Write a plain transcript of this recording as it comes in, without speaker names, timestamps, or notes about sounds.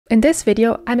In this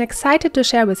video, I'm excited to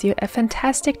share with you a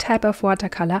fantastic type of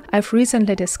watercolor I've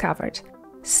recently discovered: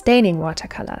 staining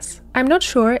watercolors. I'm not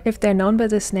sure if they're known by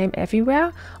this name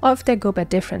everywhere or if they go by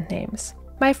different names.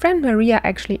 My friend Maria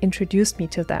actually introduced me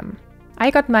to them. I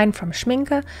got mine from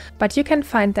Schminke, but you can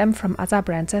find them from other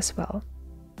brands as well.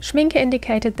 Schminke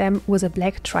indicated them with a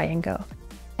black triangle.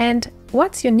 And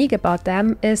what's unique about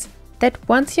them is that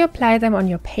once you apply them on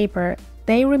your paper,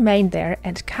 they remain there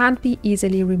and can't be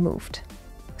easily removed.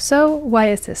 So why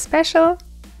is this special?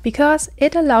 Because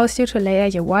it allows you to layer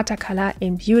your watercolor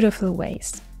in beautiful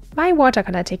ways. My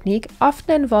watercolor technique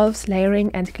often involves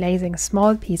layering and glazing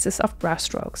small pieces of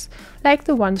brushstrokes, like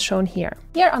the ones shown here.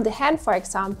 Here on the hand, for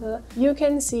example, you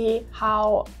can see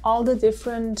how all the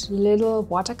different little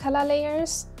watercolor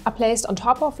layers are placed on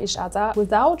top of each other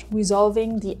without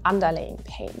resolving the underlaying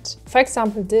paint. For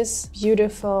example, this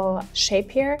beautiful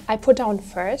shape here, I put down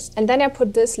first, and then I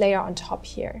put this layer on top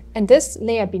here. And this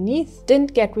layer beneath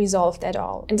didn't get resolved at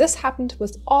all. And this happened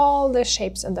with all the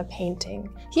shapes in the painting.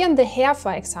 Here in the hair,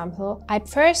 for example, I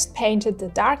first painted the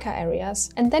darker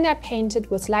areas, and then I painted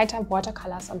with lighter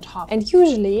watercolors on top. And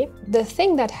usually, the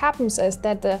thing that happens is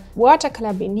that the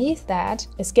watercolor beneath that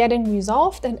is getting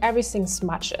resolved and everything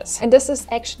smudges. And this is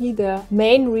actually the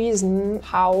main reason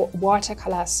how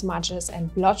watercolor smudges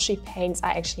and blotchy paints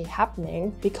are actually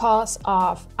happening, because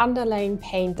of underlaying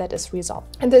paint that is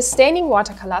resolved. And the staining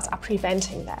watercolors are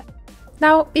preventing that.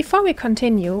 Now, before we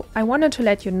continue, I wanted to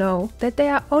let you know that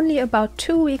there are only about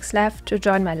 2 weeks left to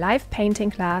join my live painting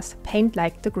class, Paint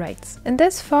Like the Greats. In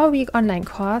this 4-week online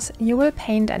course, you will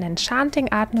paint an enchanting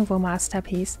Art Nouveau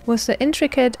masterpiece with the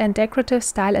intricate and decorative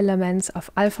style elements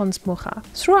of Alphonse Mucha.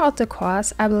 Throughout the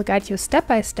course, I will guide you step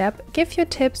by step, give you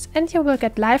tips, and you will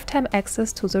get lifetime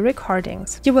access to the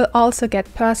recordings. You will also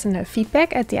get personal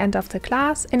feedback at the end of the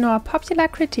class in our popular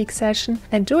critique session,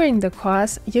 and during the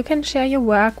course, you can share your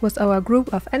work with our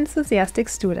group of enthusiastic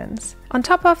students. On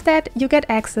top of that, you get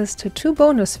access to 2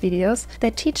 bonus videos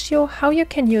that teach you how you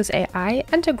can use AI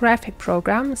and a graphic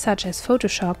program such as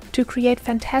Photoshop to create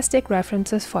fantastic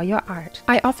references for your art.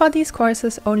 I offer these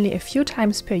courses only a few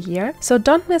times per year, so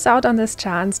don't miss out on this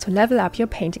chance to level up your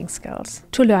painting skills.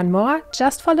 To learn more,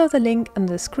 just follow the link on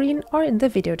the screen or in the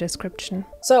video description.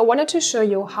 So I wanted to show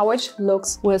you how it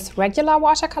looks with regular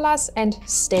watercolors and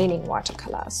staining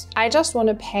watercolors. I just want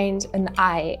to paint an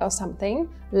eye or something.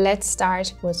 Let's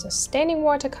start with the staining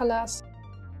watercolors.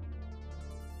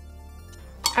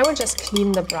 I will just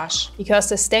clean the brush, because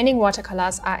the staining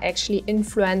watercolors are actually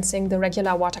influencing the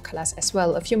regular watercolors as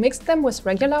well. If you mix them with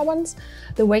regular ones,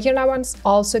 the regular ones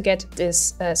also get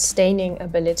this staining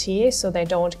ability, so they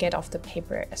don't get off the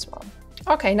paper as well.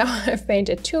 Okay, now I've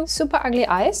painted 2 super ugly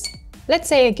eyes. Let's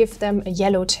say I give them a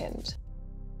yellow tint.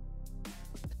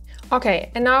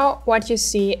 Okay, and now what you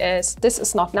see is this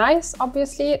is not nice,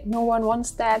 obviously, no one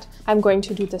wants that. I'm going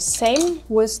to do the same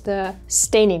with the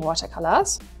staining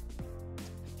watercolors.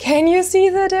 Can you see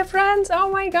the difference? Oh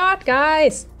my god,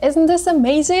 guys! Isn't this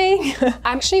amazing?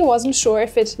 I actually wasn't sure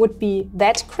if it would be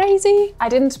that crazy. I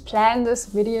didn't plan this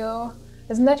video.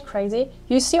 Isn't that crazy?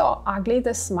 You see how ugly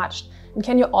this smudged? And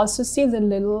can you also see the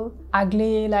little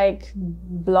ugly like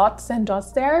blots and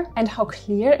dots there? And how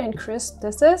clear and crisp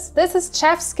this is? This is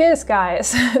chef's kiss,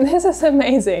 guys. This is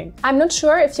amazing. I'm not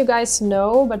sure if you guys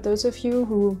know, but those of you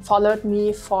who followed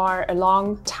me for a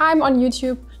long time on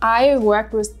YouTube, I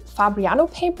worked with Fabriano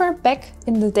paper back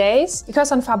in the days,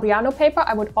 because on Fabriano paper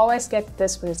I would always get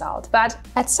this result. But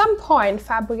at some point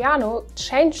Fabriano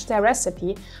changed their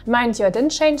recipe. Mind you, I didn't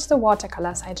change the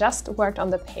watercolors, I just worked on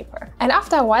the paper. And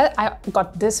after a while I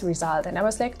got this result and I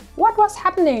was like, what was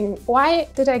happening? Why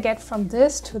did I get from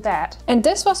this to that? And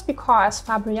this was because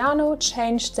Fabriano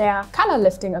changed their color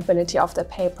lifting ability of the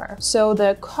paper. So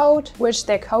the coat which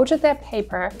they coated their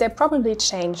paper, they probably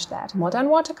changed that. Modern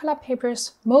watercolor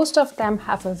papers, most of them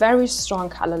have a very strong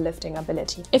color lifting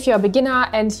ability. If you're a beginner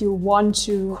and you want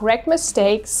to correct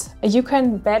mistakes, you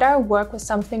can better work with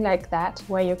something like that,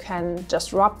 where you can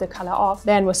just rub the color off,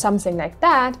 than with something like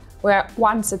that, where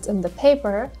once it's in the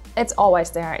paper, it's always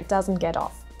there, it doesn't get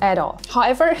off at all.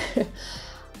 However,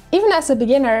 even as a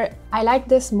beginner, I like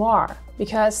this more,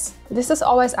 because this is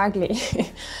always ugly.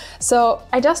 So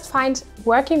I just find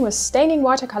working with staining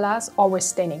watercolors or with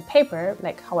staining paper,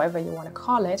 like however you want to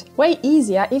call it, way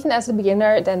easier even as a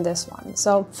beginner than this one.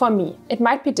 So for me, it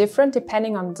might be different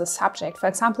depending on the subject. For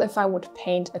example, if I would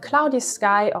paint a cloudy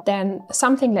sky, then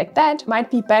something like that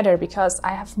might be better because I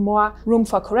have more room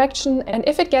for correction. And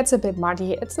if it gets a bit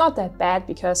muddy, it's not that bad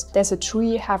because there's a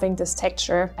tree having this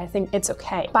texture. I think it's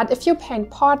okay. But if you paint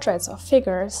portraits or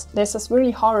figures, this is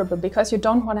really horrible because you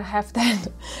don't want to have have that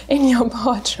in your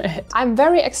portrait. I'm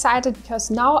very excited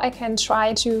because now I can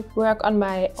try to work on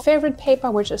my favorite paper,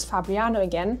 which is Fabriano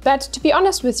again. But to be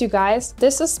honest with you guys,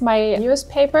 this is my newest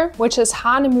paper, which is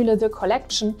Hahnemühle the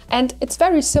Collection, and it's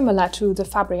very similar to the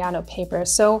Fabriano paper.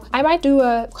 So I might do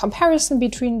a comparison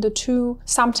between the two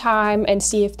sometime and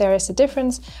see if there is a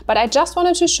difference. But I just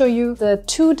wanted to show you the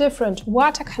two different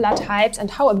watercolor types and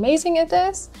how amazing it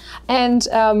is. And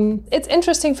it's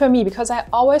interesting for me because I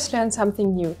always learn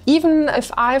something new. Even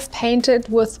if I've painted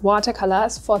with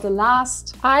watercolors for the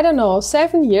last, I don't know,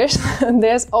 7 years,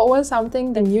 there's always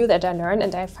something new that I learn,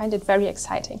 and I find it very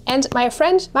exciting. And my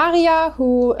friend Maria,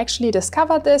 who actually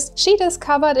discovered this, she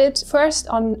discovered it first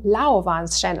on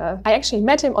Laovan's channel. I actually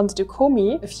met him on the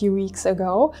Ducomi a few weeks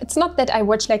ago. It's not that I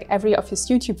watch like every of his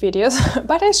YouTube videos,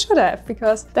 but I should have,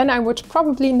 because then I would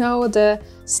probably know the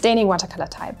staining watercolor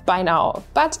type by now.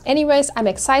 But anyways, I'm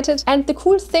excited. And the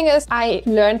cool thing is I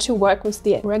learned to work with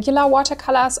the regular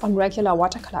watercolors on regular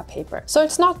watercolor paper. So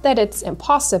it's not that it's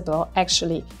impossible,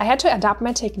 actually. I had to adapt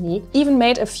my technique, even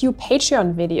made a few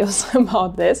Patreon videos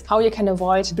about this, how you can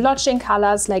avoid blotching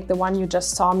colors like the one you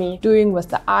just saw me doing with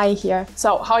the eye here.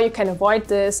 So how you can avoid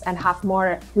this and have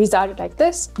more result like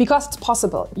this, because it's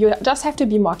possible. You just have to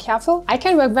be more careful. I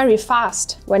can work very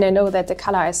fast when I know that the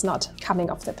color is not coming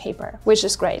off the paper, which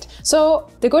is great. So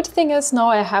the good thing is now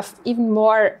I have even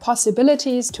more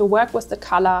possibilities to work with the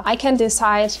color. I can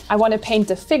decide I want to paint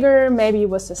the figure maybe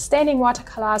with the staining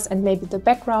watercolors and maybe the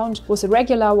background with the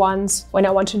regular ones. When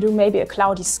I want to do maybe a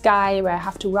cloudy sky where I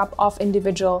have to rub off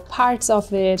individual parts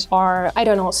of it, or I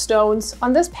don't know, stones.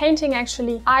 On this painting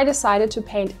actually I decided to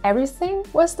paint everything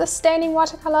with the staining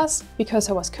watercolors because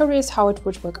I was curious how it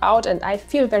would work out, and I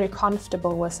feel very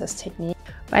comfortable with this technique.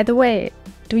 By the way,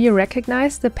 do you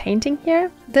recognize the painting here?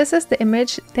 This is the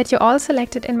image that you all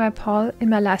selected in my poll in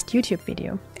my last YouTube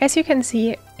video. As you can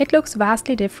see, it looks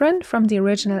vastly different from the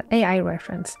original AI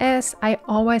reference, as I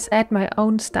always add my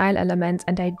own style elements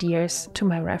and ideas to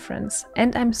my reference.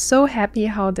 And I'm so happy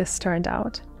how this turned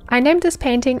out. I named this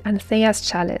painting Anthea's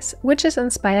Chalice, which is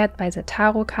inspired by the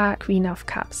tarot card Queen of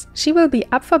Cups. She will be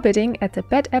up for bidding at the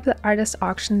Bad Apple Artist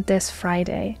Auction this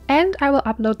Friday. And I will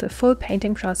upload the full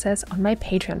painting process on my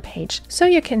Patreon page, so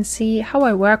you can see how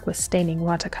I work with staining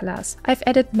watercolors. I've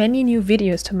added many new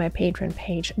videos to my Patreon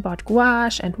page about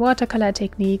gouache and watercolor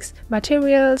techniques,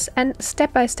 materials and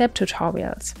step-by-step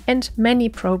tutorials, and many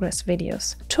progress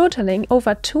videos, totaling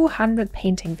over 200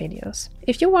 painting videos.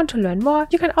 If you want to learn more,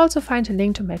 you can also find a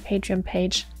link to my Patreon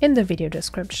page in the video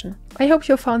description. I hope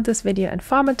you found this video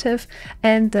informative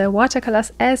and the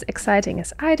watercolors as exciting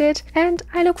as I did, and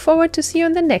I look forward to see you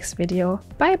in the next video.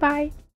 Bye bye!